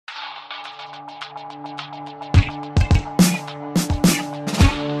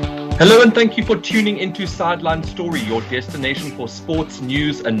Hello and thank you for tuning into Sideline Story, your destination for sports,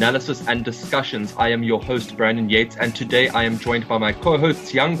 news, analysis and discussions. I am your host, Brandon Yates, and today I am joined by my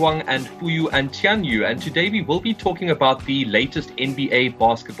co-hosts Yang Guang and Fuyu and Tianyu. And today we will be talking about the latest NBA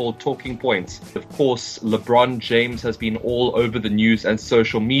basketball talking points. Of course, LeBron James has been all over the news and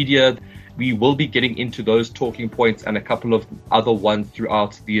social media. We will be getting into those talking points and a couple of other ones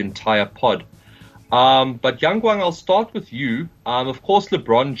throughout the entire pod. But Yang Guang, I'll start with you. Of course,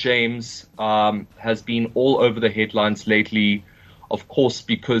 LeBron James has been all over the headlines lately, of course,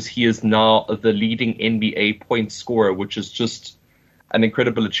 because he is now the leading NBA point scorer, which is just an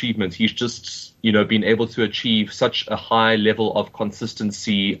incredible achievement. He's just, been able to achieve such a high level of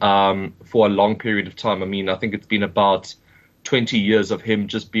consistency for a long period of time. I mean, I think it's been about 20 years of him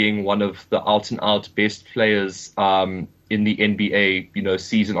just being one of the out-and-out best players in the NBA,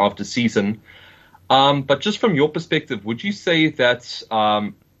 season after season. But just from your perspective, would you say that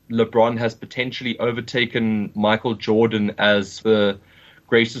LeBron has potentially overtaken Michael Jordan as the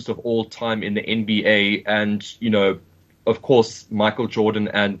greatest of all time in the NBA? And, of course, Michael Jordan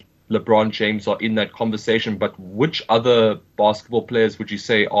and LeBron James are in that conversation. But which other basketball players would you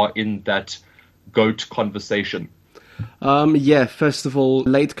say are in that GOAT conversation? First of all,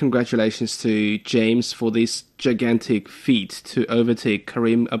 late congratulations to James for this gigantic feat to overtake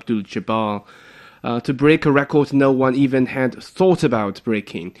Kareem Abdul-Jabbar. To break a record no one even had thought about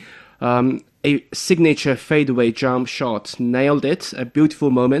breaking. A signature fadeaway jump shot nailed it, a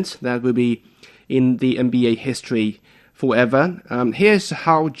beautiful moment that will be in the NBA history forever. Here's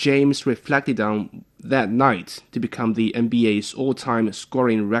how James reflected on that night to become the NBA's all-time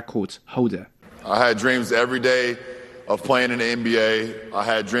scoring record holder. I had dreams every day of playing in the NBA. I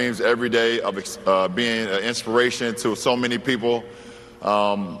had dreams every day of being an inspiration to so many people.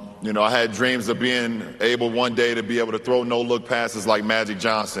 I had dreams of being able one day to be able to throw no-look passes like Magic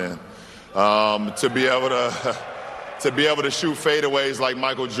Johnson, to be able to shoot fadeaways like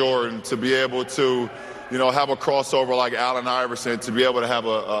Michael Jordan, to be able to, have a crossover like Allen Iverson, to be able to have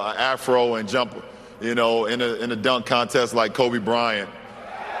a afro and jump, in a dunk contest like Kobe Bryant.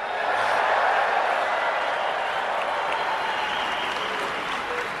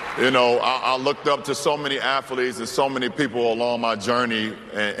 I looked up to so many athletes and so many people along my journey,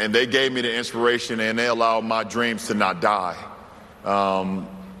 and they gave me the inspiration, and they allowed my dreams to not die.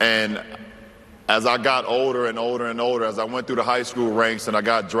 And as I got older and older and older, as I went through the high school ranks and I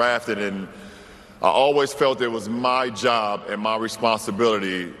got drafted, and I always felt it was my job and my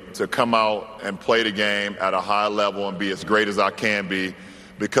responsibility to come out and play the game at a high level and be as great as I can be,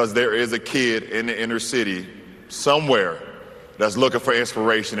 because there is a kid in the inner city somewhere that's looking for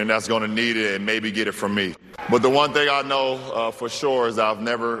inspiration, and that's going to need it and maybe get it from me. But the one thing I know for sure is I've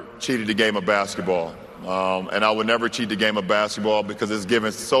never cheated the game of basketball. And I would never cheat the game of basketball because it's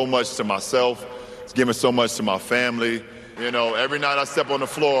given so much to myself. It's given so much to my family. Every night I step on the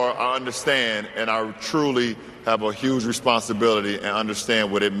floor, I understand, and I truly have a huge responsibility and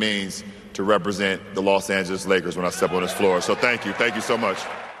understand what it means to represent the Los Angeles Lakers when I step on this floor. So thank you. Thank you so much.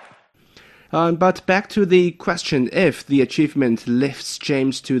 But back to the question, if the achievement lifts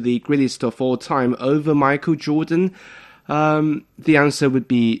James to the greatest of all time over Michael Jordan, the answer would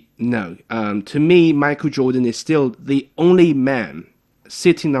be no. To me, Michael Jordan is still the only man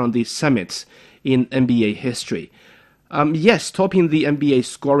sitting on the summit in NBA history. Yes, topping the NBA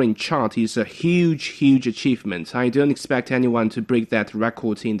scoring chart is a huge, huge achievement. I don't expect anyone to break that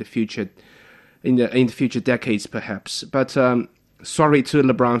record in the future, in the future decades, perhaps. But sorry to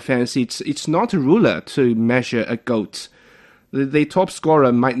LeBron fans, it's not a ruler to measure a GOAT. The top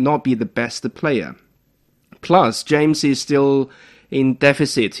scorer might not be the best player. Plus, James is still in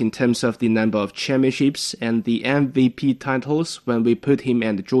deficit in terms of the number of championships and the MVP titles when we put him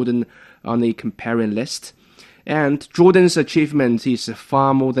and Jordan on a comparing list. And Jordan's achievement is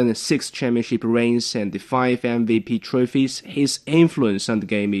far more than 6 championship reigns and the 5 MVP trophies. His influence on the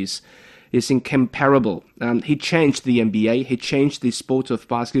game is incomparable. He changed the NBA, he changed the sport of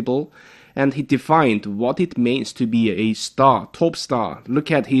basketball, and he defined what it means to be a star, top star. Look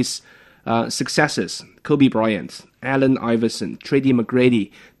at his successors: Kobe Bryant, Allen Iverson, Tracy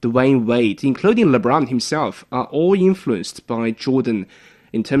McGrady, Dwayne Wade, including LeBron himself, are all influenced by Jordan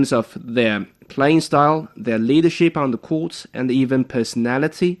in terms of their playing style, their leadership on the court, and even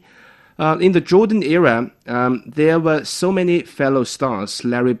personality. In the Jordan era, there were so many fellow stars: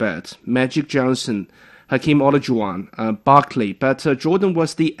 Larry Bird, Magic Johnson, Hakeem Olajuwon, Barkley, but Jordan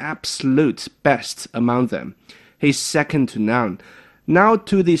was the absolute best among them. He's second to none. Now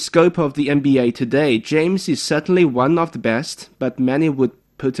to the scope of the NBA today, James is certainly one of the best, but many would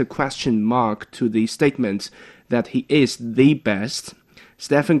put a question mark to the statement that he is the best.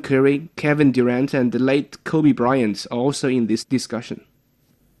 Stephen Curry, Kevin Durant, and the late Kobe Bryant are also in this discussion.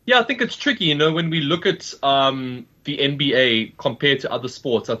 Yeah, I think it's tricky, when we look at the NBA compared to other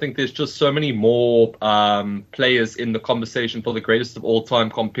sports. I think there's just so many more players in the conversation for the greatest of all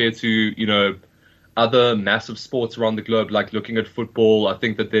time compared to, other massive sports around the globe, like looking at football. I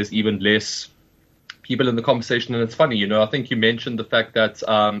think that there's even less people in the conversation. And it's funny, I think you mentioned the fact that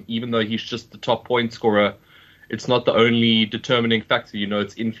even though he's just the top point scorer, it's not the only determining factor.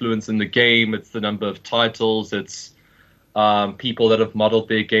 It's influence in the game. It's the number of titles. It's people that have modeled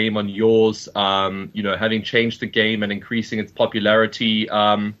their game on yours, having changed the game and increasing its popularity.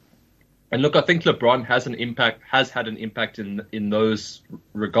 And look, I think LeBron has had an impact in those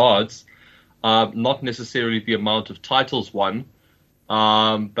regards. Not necessarily the amount of titles won,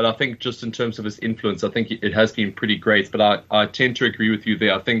 but I think just in terms of his influence, I think it has been pretty great. But I tend to agree with you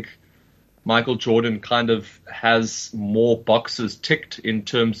there. I think Michael Jordan kind of has more boxes ticked in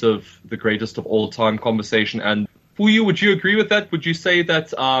terms of the greatest of all time conversation. And for you, would you agree with that? Would you say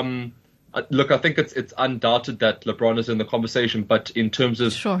that, look, I think it's undoubted that LeBron is in the conversation, but in terms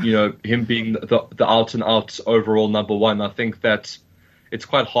of, Sure. Him being the out and out overall number one, I think that it's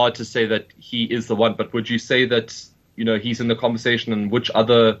quite hard to say that he is the one. But would you say that, he's in the conversation, and which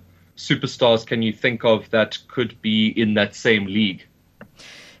other superstars can you think of that could be in that same league?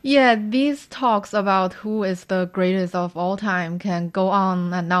 Yeah, these talks about who is the greatest of all time can go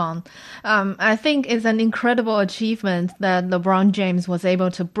on and on. I think it's an incredible achievement that LeBron James was able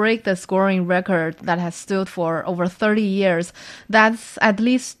to break the scoring record that has stood for over 30 years. That's at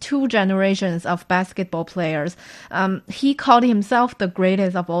least 2 generations of basketball players. He called himself the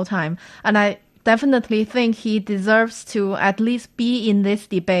greatest of all time, and I definitely think he deserves to at least be in this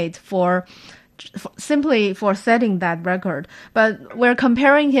debate simply for setting that record. But we're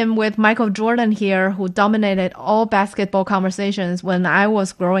comparing him with Michael Jordan here, who dominated all basketball conversations when I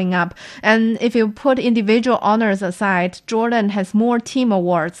was growing up. And if you put individual honors aside, Jordan has more team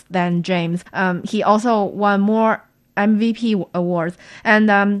awards than James. He also won more MVP awards.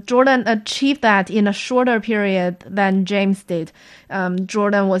 And Jordan achieved that in a shorter period than James did.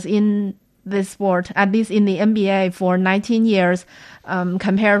 Jordan was in this sport, at least in the NBA, for 19 years,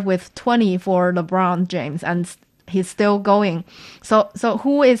 compared with 20 for LeBron James, and he's still going. So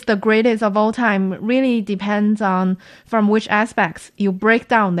who is the greatest of all time really depends on from which aspects you break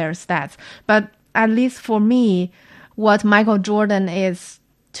down their stats. But at least for me, what Michael Jordan is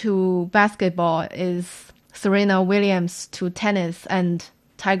to basketball is Serena Williams to tennis and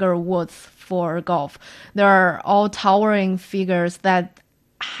Tiger Woods for golf. They are all towering figures that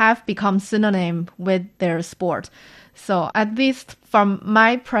have become synonym with their sport. So at least from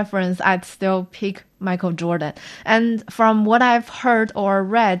my preference, I'd still pick Michael Jordan. And from what I've heard or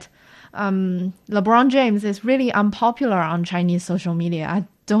read, LeBron James is really unpopular on Chinese social media. I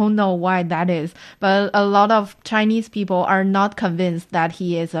don't know why that is, but a lot of Chinese people are not convinced that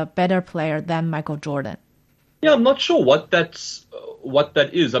he is a better player than Michael Jordan. Yeah, I'm not sure what that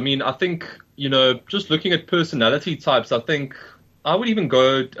is. I mean, I think, just looking at personality types, I think I would even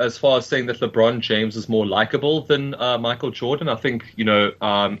go as far as saying that LeBron James is more likable than Michael Jordan. I think,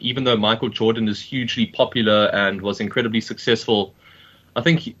 even though Michael Jordan is hugely popular and was incredibly successful, I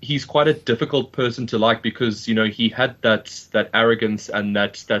think he's quite a difficult person to like because, he had that arrogance and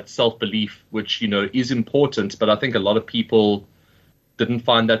that self-belief, which, is important. But I think a lot of people didn't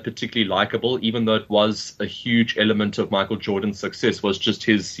find that particularly likable, even though it was a huge element of Michael Jordan's success, was just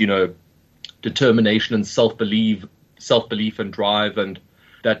his, determination and self-belief and drive and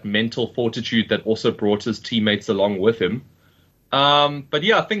that mental fortitude that also brought his teammates along with him. But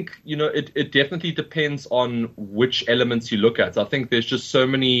yeah, I think, it definitely depends on which elements you look at. I think there's just so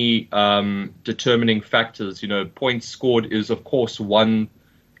many determining factors. Points scored is, of course, one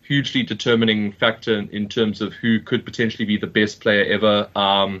hugely determining factor in terms of who could potentially be the best player ever.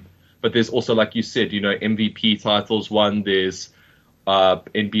 But there's also, like you said, MVP titles won, there's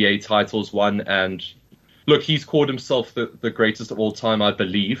NBA titles won, and look, he's called himself the greatest of all time, I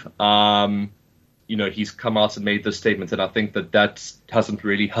believe. He's come out and made this statement, and I think that hasn't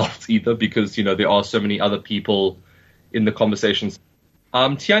really helped either because, there are so many other people in the conversations.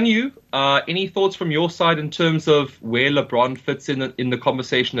 Tianyu, any thoughts from your side in terms of where LeBron fits in the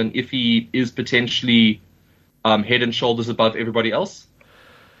conversation and if he is potentially head and shoulders above everybody else?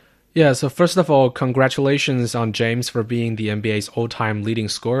 Yeah, so first of all, congratulations on James for being the NBA's all-time leading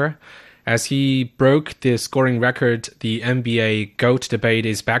scorer. As he broke the scoring record, the NBA GOAT debate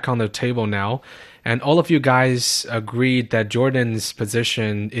is back on the table now. And all of you guys agreed that Jordan's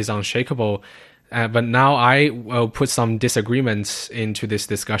position is unshakable. But now I will put some disagreements into this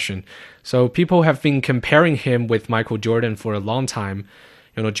discussion. So people have been comparing him with Michael Jordan for a long time.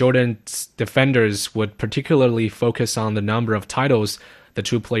 Jordan's defenders would particularly focus on the number of titles the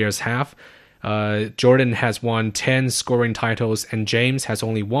two players have. Jordan has won 10 scoring titles and James has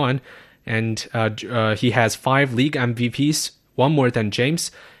only one. And he has 5 league MVPs, one more than James,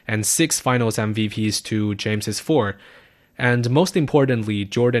 and 6 finals MVPs to James's 4. And most importantly,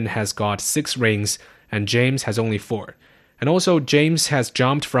 Jordan has got 6 rings and James has only 4. And also, James has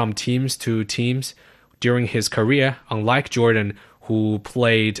jumped from teams to teams during his career, unlike Jordan, who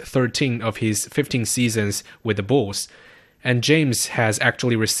played 13 of his 15 seasons with the Bulls. And James has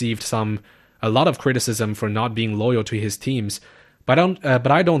actually received a lot of criticism for not being loyal to his teams. But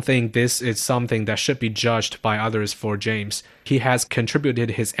I don't think this is something that should be judged by others for James. He has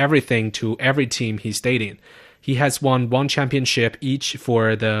contributed his everything to every team he stayed in. He has won 1 championship each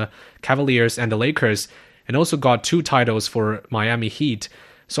for the Cavaliers and the Lakers, and also got 2 titles for Miami Heat.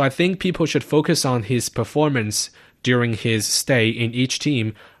 So I think people should focus on his performance during his stay in each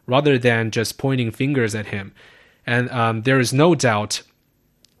team rather than just pointing fingers at him. And there is no doubt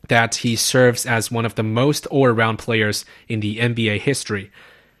that he serves as one of the most all-around players in the NBA history.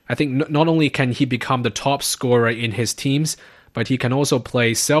 I think not only can he become the top scorer in his teams, but he can also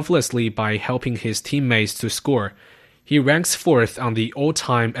play selflessly by helping his teammates to score. He ranks 4th on the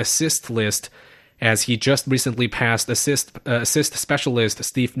all-time assist list, as he just recently passed assist specialist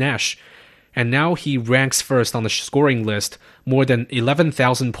Steve Nash. And now he ranks 1st on the scoring list, more than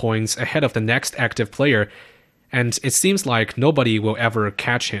 11,000 points ahead of the next active player, and it seems like nobody will ever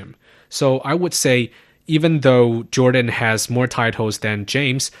catch him. So I would say, even though Jordan has more titles than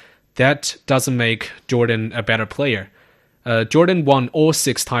James, that doesn't make Jordan a better player. Jordan won all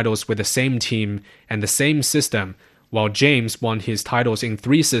 6 titles with the same team and the same system, while James won his titles in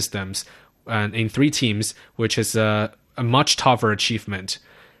 3 systems and in 3 teams, which is a much tougher achievement.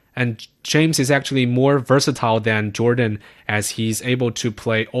 And James is actually more versatile than Jordan, as he's able to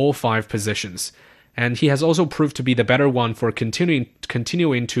play all 5 positions. And he has also proved to be the better one for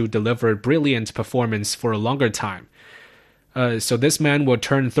continuing to deliver brilliant performance for a longer time. So this man will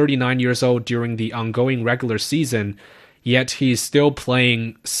turn 39 years old during the ongoing regular season, yet he's still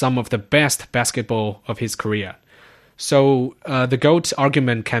playing some of the best basketball of his career. So the GOAT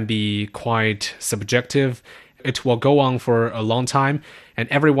argument can be quite subjective. It will go on for a long time, and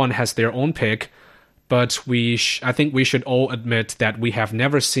everyone has their own pick. But I think we should all admit that we have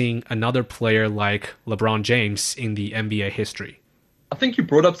never seen another player like LeBron James in the NBA history. I think you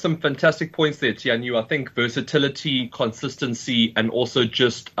brought up some fantastic points there, Tianyu. I think versatility, consistency, and also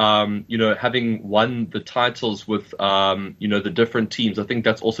just, having won the titles with, the different teams. I think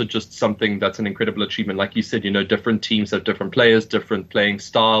that's also just something that's an incredible achievement. Like you said, different teams have different players, different playing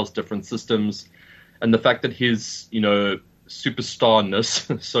styles, different systems. And the fact that his,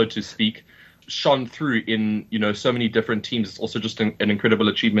 superstarness, so to speak, shone through in, so many different teams is also just an incredible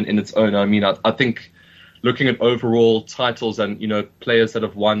achievement in its own. I mean, I think looking at overall titles and, players that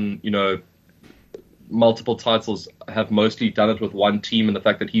have won, multiple titles have mostly done it with one team, and the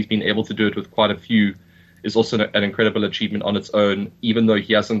fact that he's been able to do it with quite a few is also an incredible achievement on its own, even though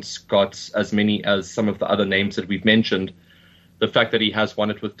he hasn't got as many as some of the other names that we've mentioned. The fact that he has won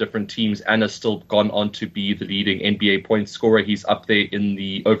it with different teams and has still gone on to be the leading NBA point scorer, he's up there in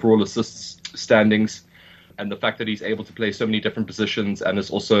the overall assists standings, and the fact that he's able to play so many different positions and is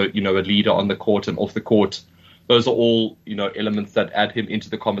also, a leader on the court and off the court, those are all, elements that add him into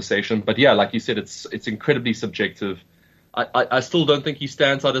the conversation. But yeah, like you said, it's incredibly subjective. I still don't think he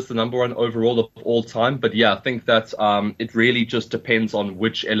stands out as the number 1 overall of all time. But yeah, I think that it really just depends on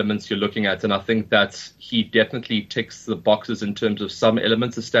which elements you're looking at. And I think that he definitely ticks the boxes in terms of some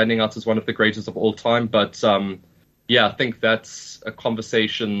elements of standing out as one of the greatest of all time. But yeah, I think that's a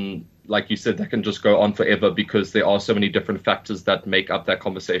conversation, like you said, that can just go on forever because there are so many different factors that make up that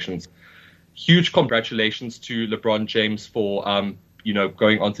conversation. Huge congratulations to LeBron James for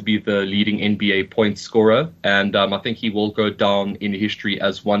going on to be the leading NBA point scorer. And I think he will go down in history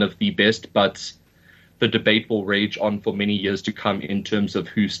as one of the best, but the debate will rage on for many years to come in terms of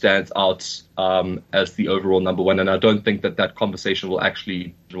who stands out as the overall number 1. And I don't think that conversation will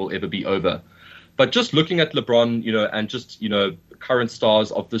ever be over. But just looking at LeBron, and just, current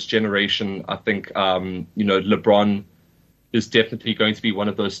stars of this generation, I think, LeBron is definitely going to be one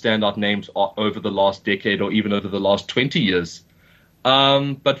of those standout names over the last decade or even over the last 20 years.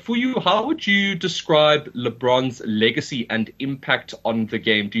 But for you, how would you describe LeBron's legacy and impact on the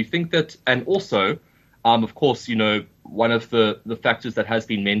game? Do you think that, and also, of course, one of the factors that has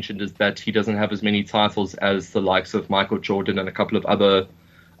been mentioned is that he doesn't have as many titles as the likes of Michael Jordan and a couple of other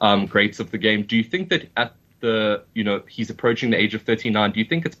greats of the game. Do you think that at he's approaching the age of 39, do you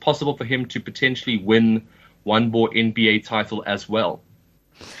think it's possible for him to potentially win one more NBA title as well?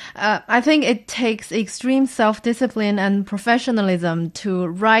 I think it takes extreme self-discipline and professionalism to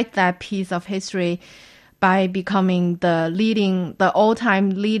write that piece of history by becoming the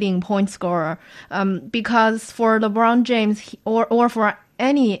all-time leading point scorer. Because for LeBron James or for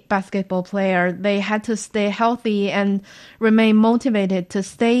any basketball player, they had to stay healthy and remain motivated to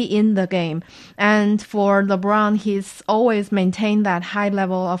stay in the game. And for LeBron, he's always maintained that high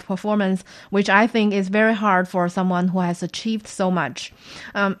level of performance, which I think is very hard for someone who has achieved so much.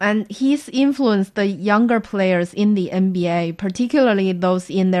 And he's influenced the younger players in the NBA, particularly those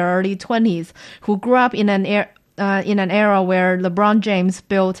in their early 20s, who grew up in an era where LeBron James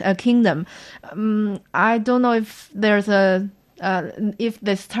built a kingdom. I don't know if there's if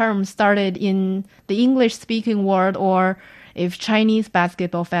this term started in the English-speaking world or if Chinese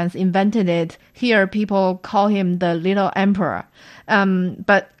basketball fans invented it. Here, people call him the Little Emperor.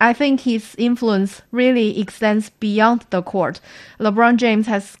 But I think his influence really extends beyond the court. LeBron James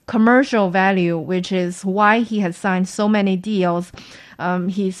has commercial value, which is why he has signed so many deals.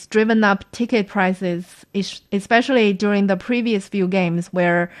 He's driven up ticket prices, especially during the previous few games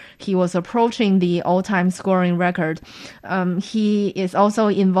where he was approaching the all-time scoring record. He is also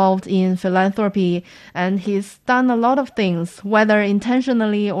involved in philanthropy, and he's done a lot of things, whether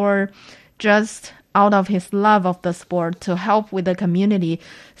intentionally or just out of his love of the sport to help with the community.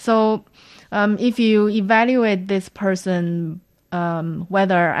 So if you evaluate this person,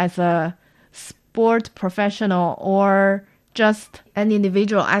 whether as a sport professional or just an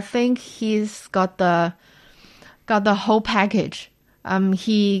individual, I think he's got the whole package.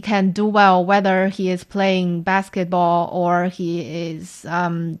 He can do well whether he is playing basketball or he is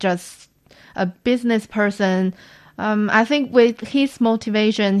just a business person. I think with his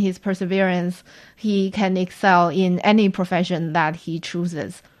motivation, his perseverance, he can excel in any profession that he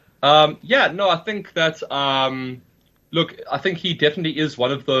chooses. I think that look, I think he definitely is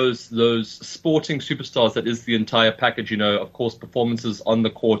one of those sporting superstars that is the entire package, of course, performances on the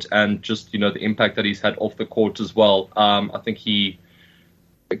court and just, the impact that he's had off the court as well. I think he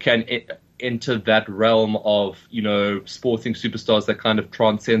can enter that realm of, sporting superstars that kind of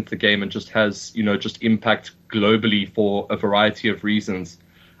transcend the game and just has, just impact globally for a variety of reasons.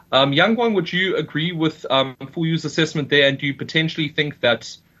 Young One, would you agree with Fuyu's assessment there? And do you potentially think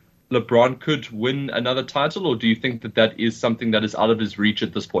that LeBron could win another title, or do you think that is something that is out of his reach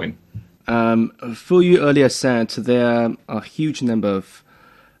at this point? Fuyu earlier said there are a huge number of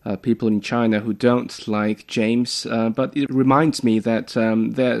people in China who don't like James, but it reminds me that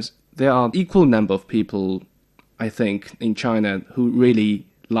there are equal number of people, I think, in China who really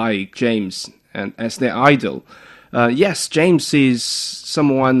like James and as their idol. Yes, James is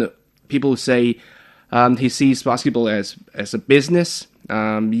someone people say he sees basketball as a business.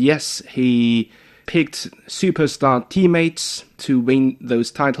 Yes, he picked superstar teammates to win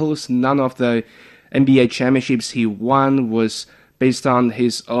those titles. None of the NBA championships he won was based on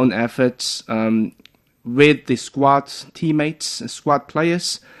his own efforts with the squad teammates, squad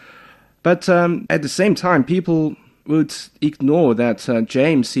players. But at the same time, people would ignore that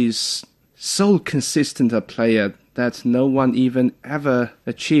James is so consistent a player that no one even ever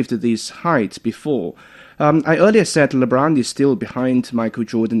achieved these heights before. I earlier said LeBron is still behind Michael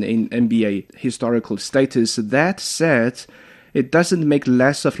Jordan in NBA historical status. That said, it doesn't make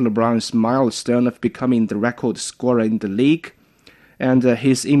less of LeBron's milestone of becoming the record scorer in the league and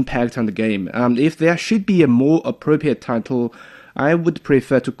his impact on the game. If there should be a more appropriate title, I would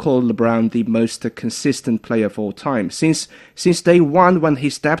prefer to call LeBron the most consistent player of all time. Since day one when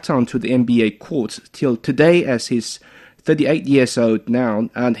he stepped onto the NBA court till today, as he's 38 years old now,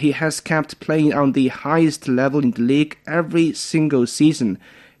 and he has kept playing on the highest level in the league every single season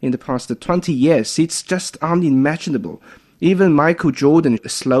in the past 20 years. It's just unimaginable. Even Michael Jordan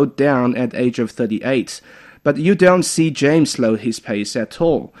slowed down at the age of 38. But you don't see James slow his pace at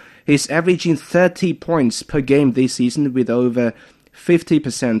all. He's averaging 30 points per game this season with over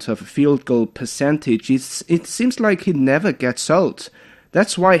 50% of field goal percentage. It seems like he never gets old.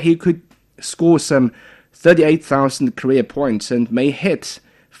 That's why he could score some 38,000 career points and may hit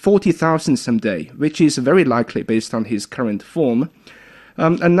 40,000 someday, which is very likely based on his current form.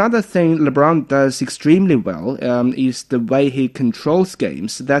 Another thing LeBron does extremely well is the way he controls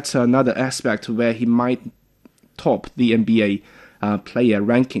games. That's another aspect where he might top the NBA player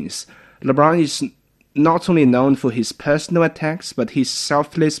rankings. LeBron is not only known for his personal attacks, but his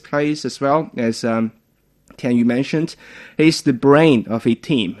selfless plays as well, as Tianyu mentioned. He's the brain of a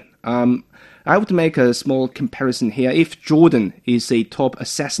team. I would make a small comparison here. If Jordan is a top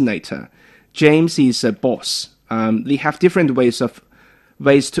assassinator, James is a boss. They have different ways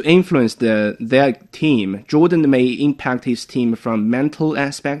to influence their team. Jordan may impact his team from mental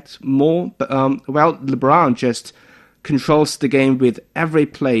aspect more, but while LeBron just controls the game with every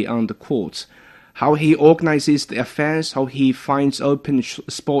play on the court. How he organizes the affairs, how he finds open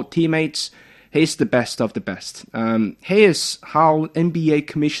sport teammates, he's the best of the best. Here's how NBA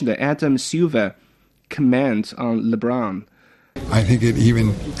Commissioner Adam Silver comments on LeBron. I think it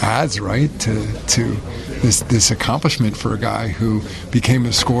even adds, right, to this accomplishment for a guy who became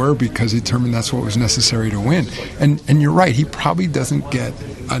a scorer because he determined that's what was necessary to win. And you're right, he probably doesn't get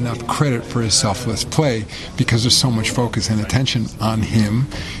enough credit for his selfless play because there's so much focus and attention on him.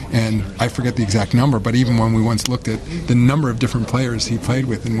 And I forget the exact number, but even when we once looked at the number of different players he played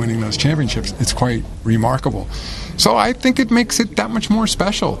with in winning those championships, it's quite remarkable. So I think it makes it that much more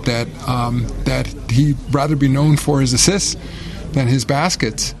special that he'd rather be known for his assists than his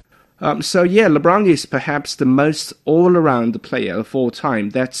baskets. LeBron is perhaps the most all-around player of all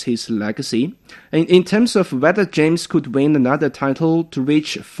time. That's his legacy. And in terms of whether James could win another title to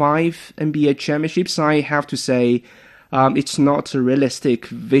reach 5 NBA championships, I have to say it's not a realistic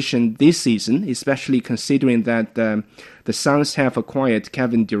vision this season, especially considering that the Suns have acquired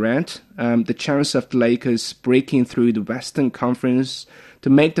Kevin Durant. The chance of the Lakers breaking through the Western Conference to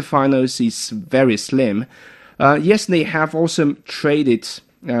make the finals is very slim. Yes, they have also traded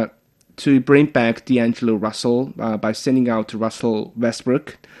to bring back D'Angelo Russell by sending out Russell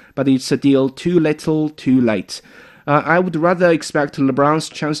Westbrook, but it's a deal too little, too late. I would rather expect LeBron's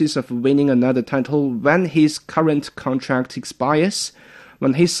chances of winning another title when his current contract expires,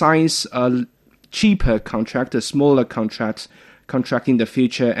 when he signs a cheaper contract, a smaller contract in the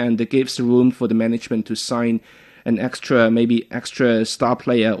future, and gives room for the management to sign an extra star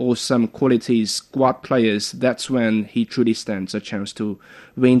player or some quality squad players. That's when he truly stands a chance to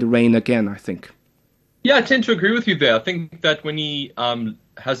win the reign again, I think. Yeah, I tend to agree with you there. I think that when he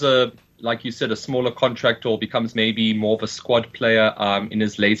has like you said, a smaller contract or becomes maybe more of a squad player in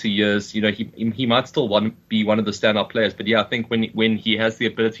his later years, he might still be one of the standout players. But yeah, I think when he has the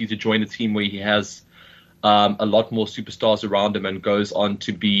ability to join a team where he has a lot more superstars around him and goes on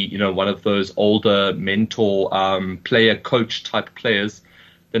to be, one of those older mentor player coach type players,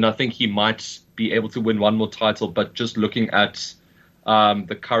 then I think he might be able to win one more title. But just looking at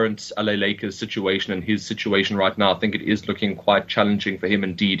the current LA Lakers situation and his situation right now, I think it is looking quite challenging for him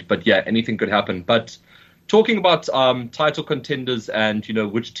indeed. But yeah, anything could happen. But talking about title contenders and,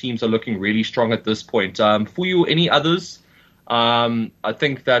 which teams are looking really strong at this point, for you, any others? I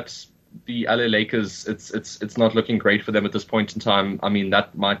think that the LA Lakers, it's not looking great for them at this point in time. I mean,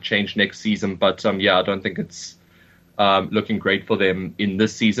 that might change next season, but I don't think it's looking great for them in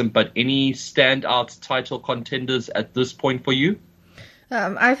this season. But any standout title contenders at this point for you?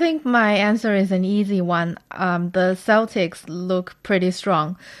 I think my answer is an easy one. The Celtics look pretty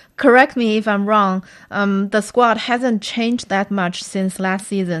strong. Correct me if I'm wrong. The squad hasn't changed that much since last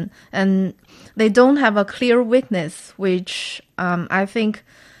season, and they don't have a clear weakness, which I think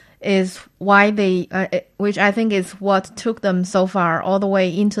is why which I think is what took them so far all the way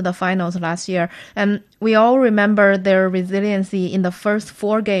into the finals last year. And we all remember their resiliency in the first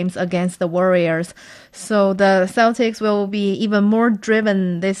 4 games against the Warriors. So the Celtics will be even more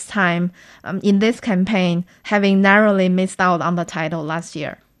driven this time in this campaign, having narrowly missed out on the title last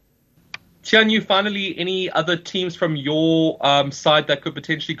year. Tianyu, finally, any other teams from your side that could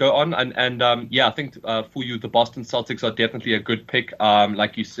potentially go on? And I think for you, the Boston Celtics are definitely a good pick.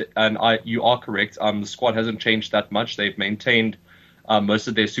 Like you said, and you are correct. The squad hasn't changed that much. They've maintained most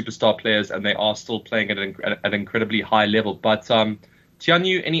of their superstar players, and they are still playing at an incredibly high level. But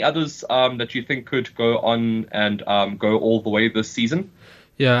Tianyu, any others that you think could go on and go all the way this season?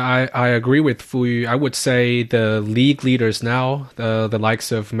 Yeah, I agree with Fuyu. I would say the league leaders now, the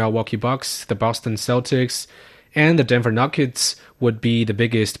likes of Milwaukee Bucks, the Boston Celtics, and the Denver Nuggets would be the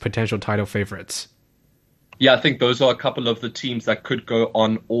biggest potential title favorites. Yeah, I think those are a couple of the teams that could go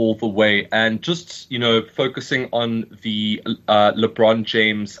on all the way. And just, focusing on the LeBron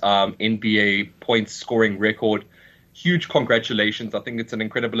James NBA points scoring record, huge congratulations. I think it's an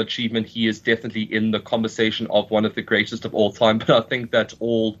incredible achievement. He is definitely in the conversation of one of the greatest of all time. But I think that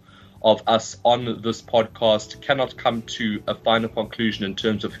all of us on this podcast cannot come to a final conclusion in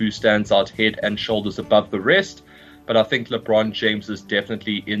terms of who stands out head and shoulders above the rest. But I think LeBron James is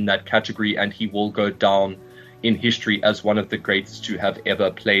definitely in that category, and he will go down in history as one of the greatest to have ever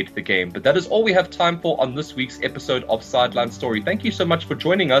played the game. But that is all we have time for on this week's episode of Sideline Story. Thank you so much for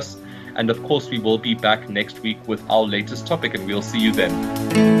joining us. And of course, we will be back next week with our latest topic, and we'll see you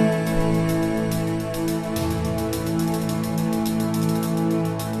then.